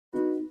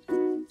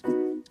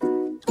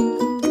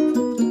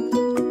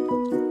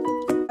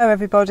Hello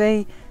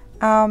everybody,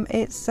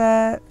 it's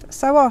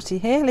Sew Arty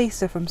here,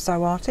 Lisa from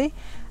Sew Arty.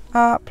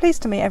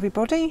 Pleased to meet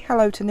everybody.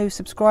 Hello to new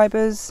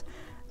subscribers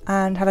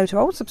and hello to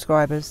old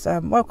subscribers.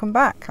 Welcome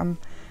back. I'm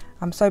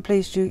so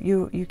pleased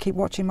you keep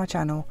watching my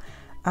channel.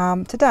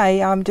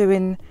 Today I'm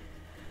doing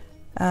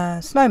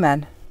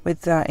Snowman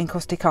with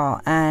Encaustic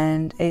Art,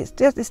 and it's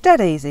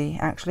dead easy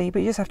actually,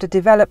 but you just have to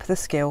develop the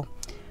skill.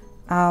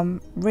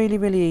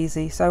 Really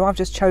easy. So I've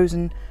just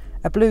chosen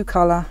a blue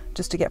colour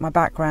just to get my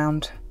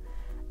background,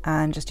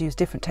 and just use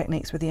different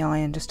techniques with the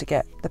iron just to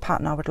get the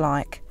pattern I would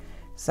like.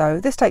 So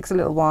this takes a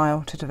little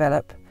while to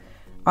develop.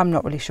 I'm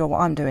not really sure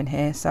what I'm doing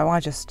here, so I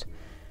just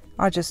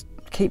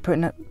keep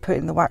putting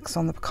the wax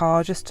on the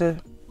card just to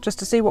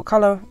see what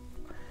colour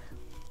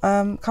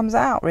comes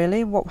out,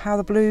 really, how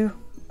the blue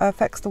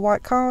affects the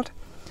white card.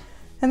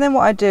 And then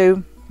what I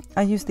do,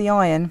 I use the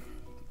iron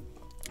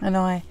and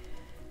I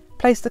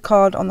place the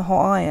card on the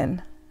hot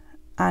iron,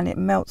 and it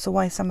melts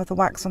away some of the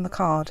wax on the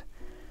card.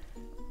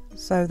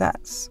 So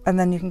and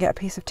then you can get a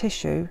piece of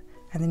tissue,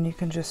 and then you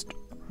can just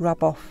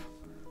rub off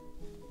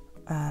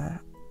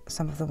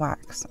some of the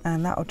wax,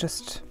 and that'll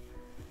just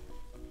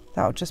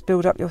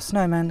build up your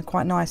snowman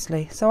quite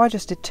nicely. So I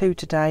just did 2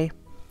 today,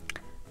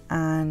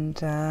 and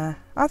I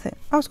think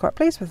I was quite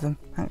pleased with them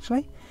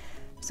actually.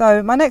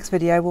 So my next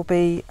video will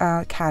be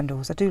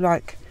candles. I do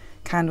like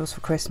candles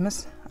for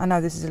Christmas. I know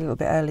this is a little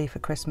bit early for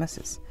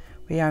Christmas.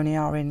 We only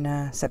are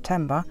in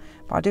September,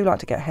 but I do like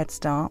to get a head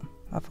start.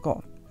 I've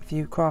got a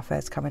few craft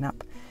fairs coming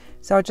up,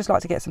 so I'd just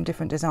like to get some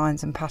different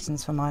designs and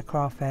patterns for my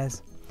craft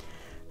fairs.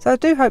 So I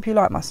do hope you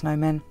like my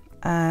snowmen.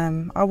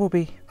 I will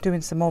be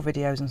doing some more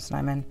videos on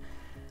snowmen,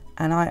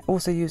 and I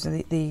also use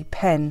the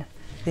pen,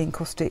 the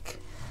Encaustic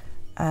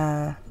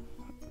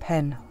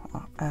pen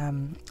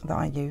that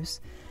I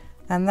use,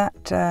 and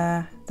that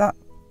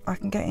I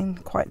can get in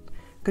quite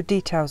good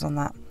details on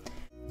that.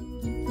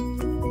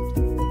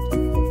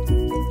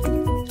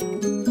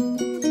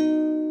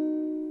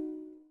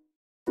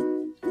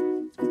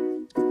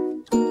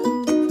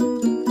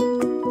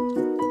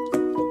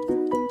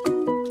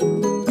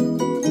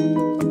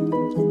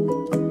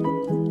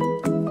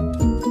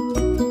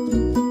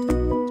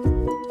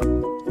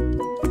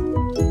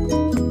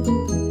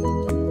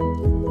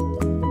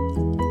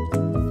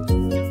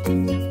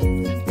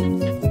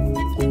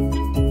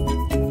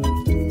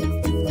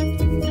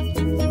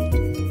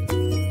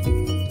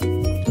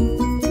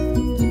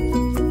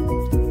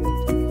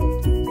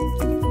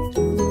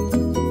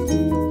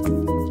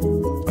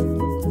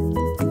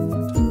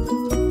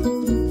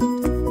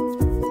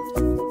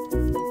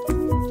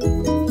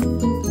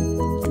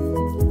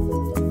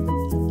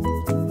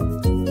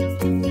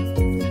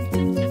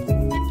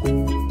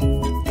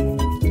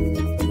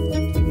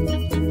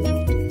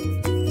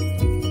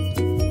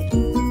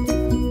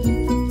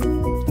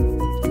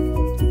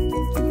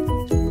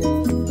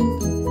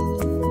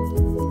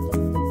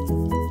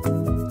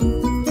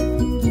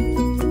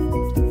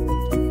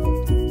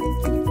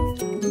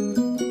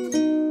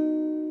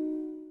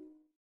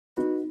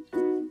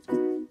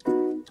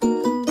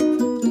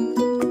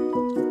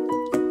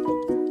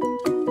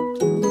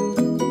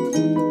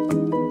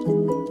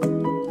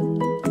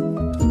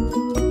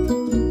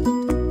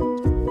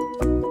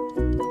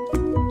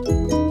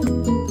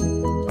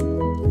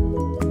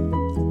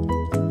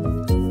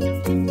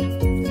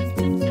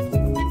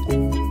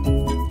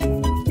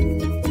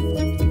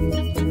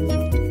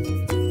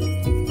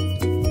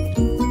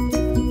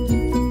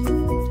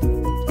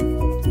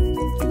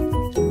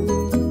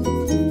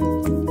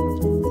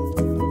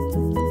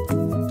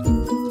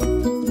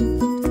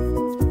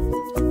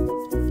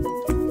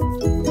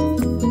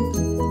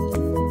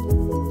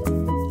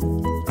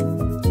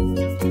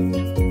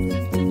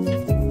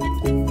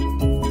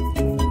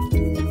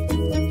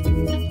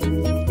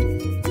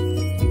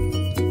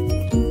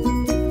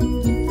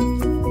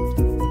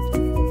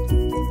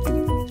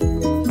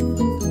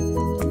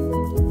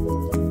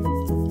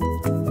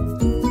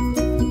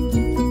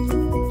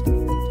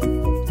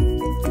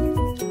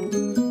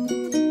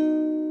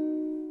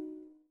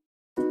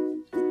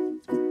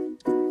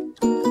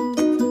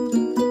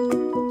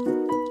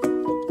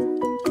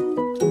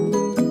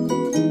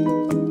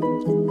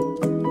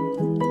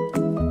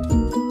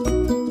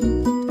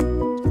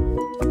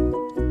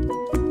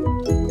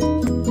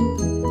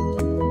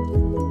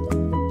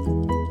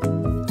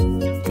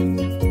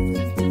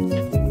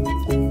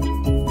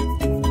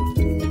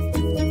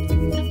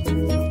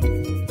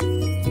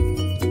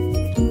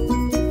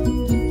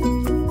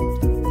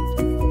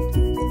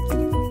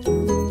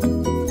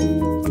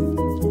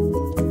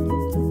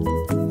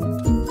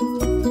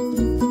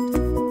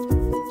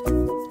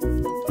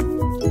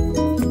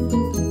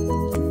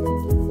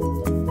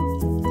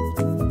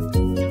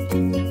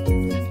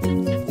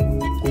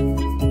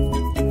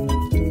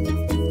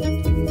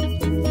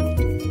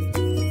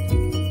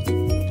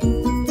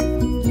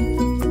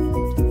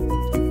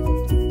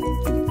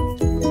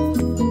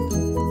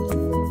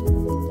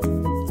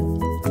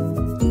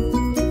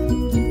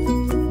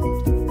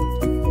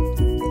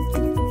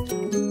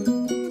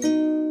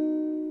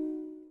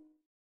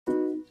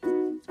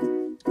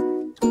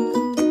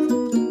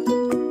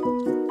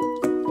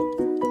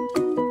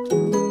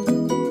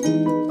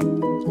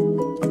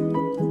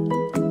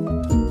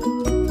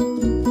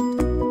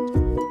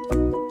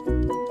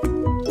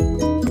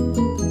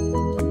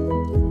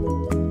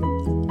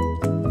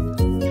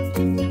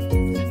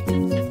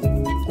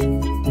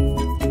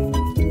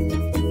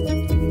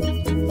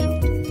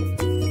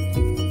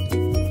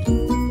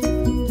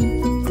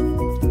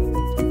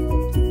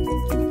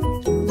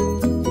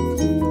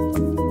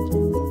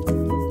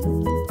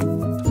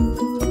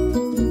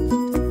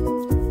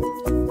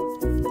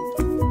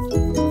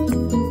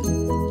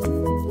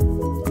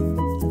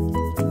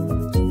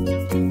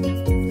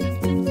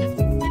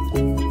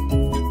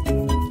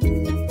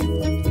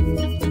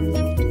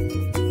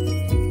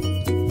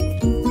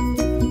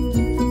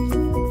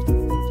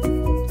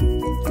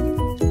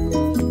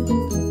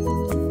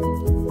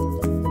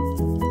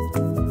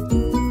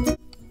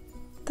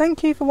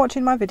 Thank you for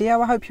watching my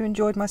video. I hope you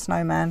enjoyed my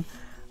snowman.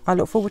 I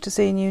look forward to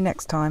seeing you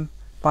next time.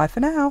 Bye for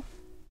now.